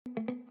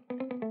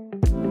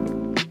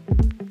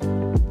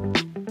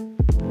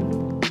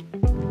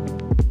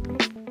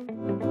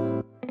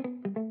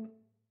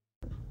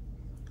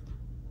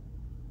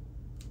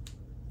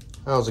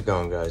How's it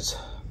going, guys?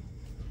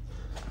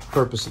 The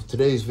purpose of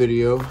today's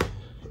video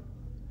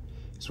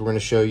is we're going to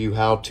show you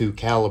how to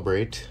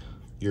calibrate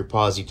your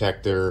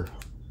Positector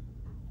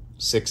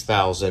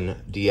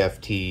 6000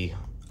 DFT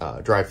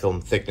dry film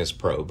thickness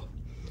probe.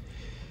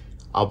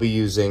 I'll be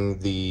using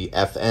the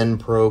FN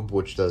probe,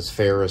 which does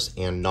ferrous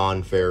and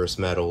non-ferrous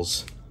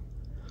metals.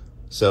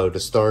 So to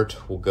start,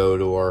 we'll go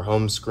to our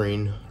home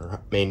screen,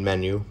 or main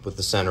menu, with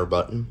the center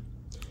button.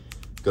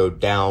 Go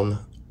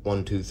down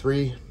 1, 2,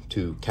 3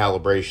 to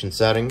calibration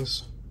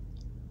settings.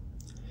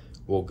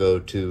 We'll go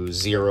to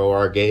 0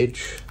 our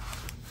gauge.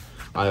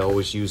 I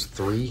always use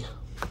 3.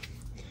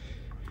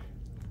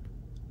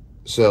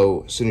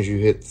 So as soon as you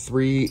hit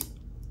 3,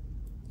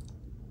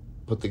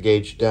 put the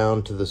gauge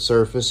down to the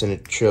surface and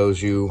it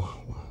shows you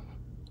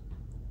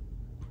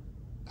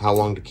how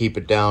long to keep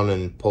it down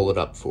and pull it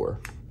up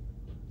for.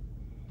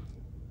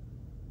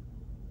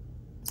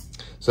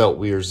 So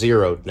we are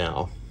zeroed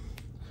now.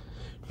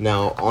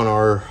 Now on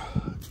our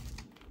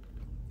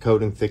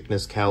coating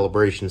thickness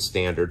calibration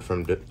standard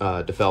from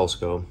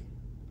Defelsko,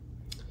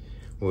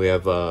 we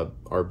have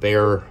our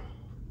bare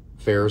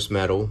ferrous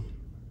metal,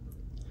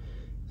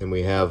 and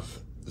we have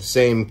the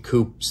same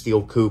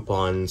steel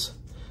coupons,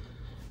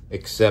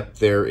 except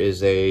there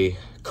is a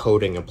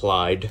coating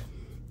applied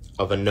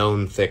of a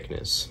known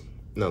thickness.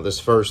 Now this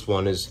first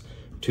one is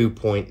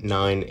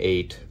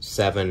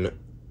 2.987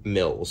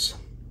 mils,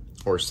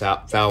 or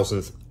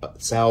thousandth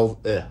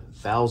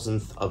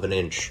of an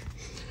inch.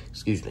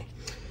 Excuse me.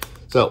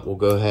 So we'll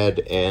go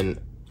ahead and,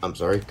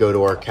 go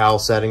to our cal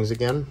settings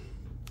again.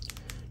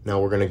 Now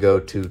we're going to go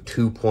to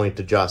 2-point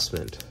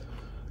adjustment.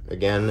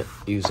 Again,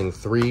 using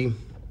 3.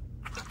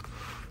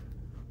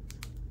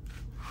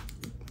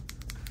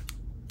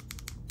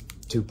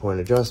 Two-point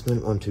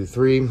adjustment, 1, 2,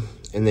 3,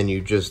 and then you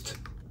just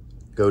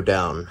go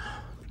down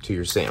to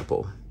your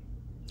sample,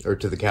 or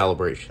to the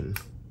calibration.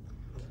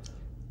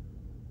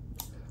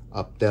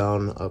 Up,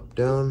 down, up,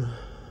 down.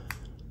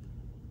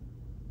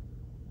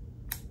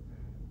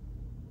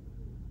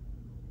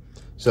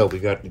 So we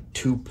got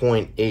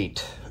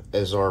 2.8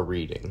 as our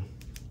reading.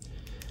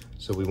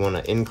 So we want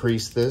to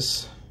increase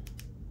this.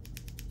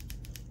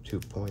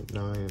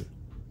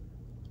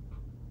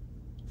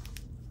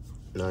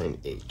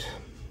 2.998.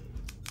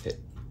 Hit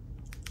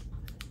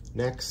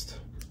next.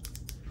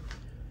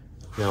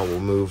 Now we'll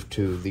move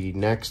to the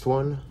next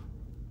one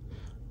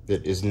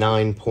that is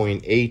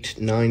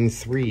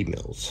 9.893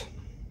 mils.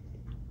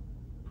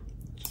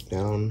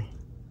 Down.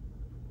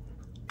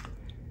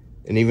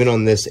 And even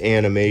on this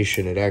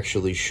animation, it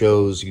actually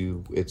shows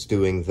you it's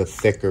doing the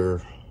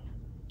thicker,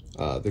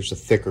 there's a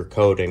thicker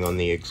coating on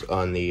the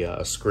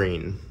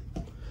screen.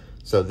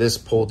 So this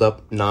pulled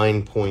up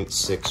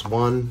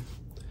 9.61.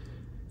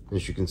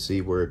 As you can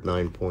see, we're at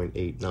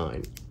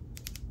 9.89.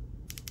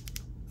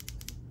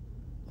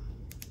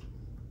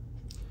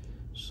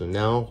 So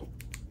now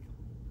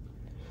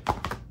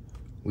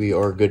we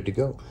are good to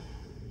go.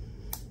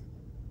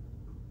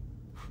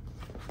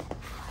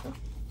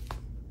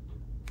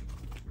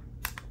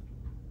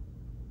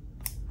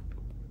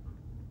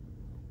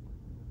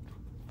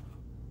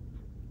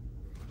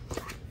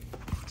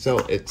 So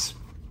it's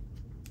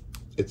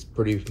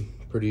pretty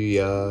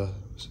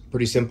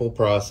simple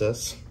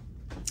process,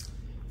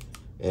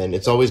 and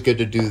it's always good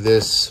to do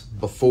this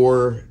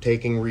before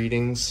taking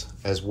readings,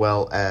 as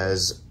well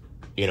as,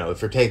 you know,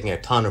 if you're taking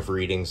a ton of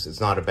readings, it's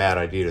not a bad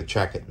idea to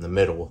check it in the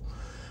middle.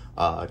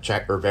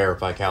 Check or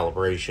verify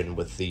calibration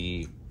with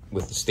the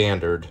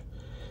standard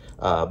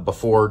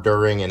before,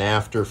 during, and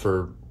after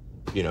for,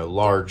 you know,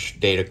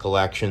 large data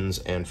collections,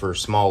 and for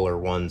smaller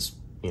ones,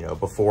 you know,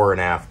 before and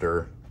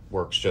after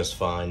works just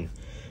fine.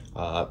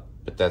 But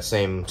that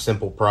same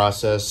simple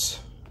process,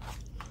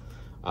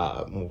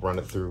 we'll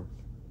run through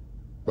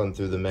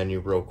the menu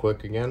real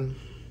quick again,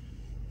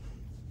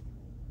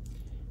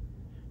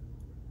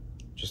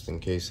 just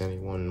in case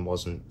anyone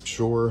wasn't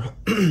sure.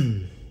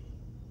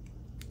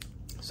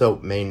 So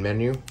main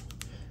menu,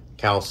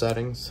 cal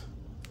settings,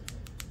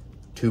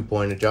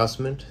 2-point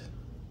adjustment,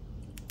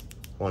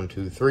 1,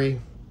 2, 3.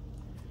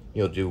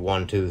 You'll do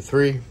 1, 2,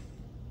 3,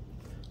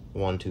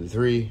 1, 2,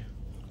 3,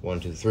 1,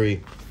 2,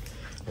 3,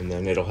 and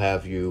then it'll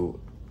have you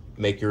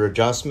make your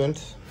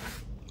adjustment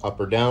up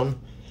or down.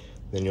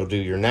 Then you'll do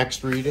your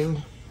next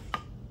reading,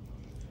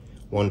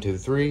 1, 2,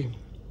 3,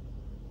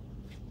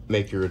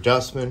 make your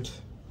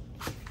adjustment,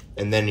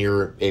 and then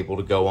you're able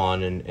to go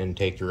on and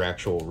take your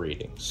actual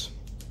readings.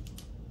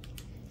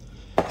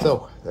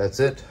 So that's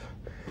it.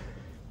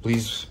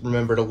 Please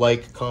remember to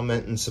like,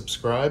 comment, and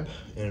subscribe,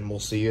 and we'll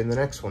see you in the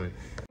next one.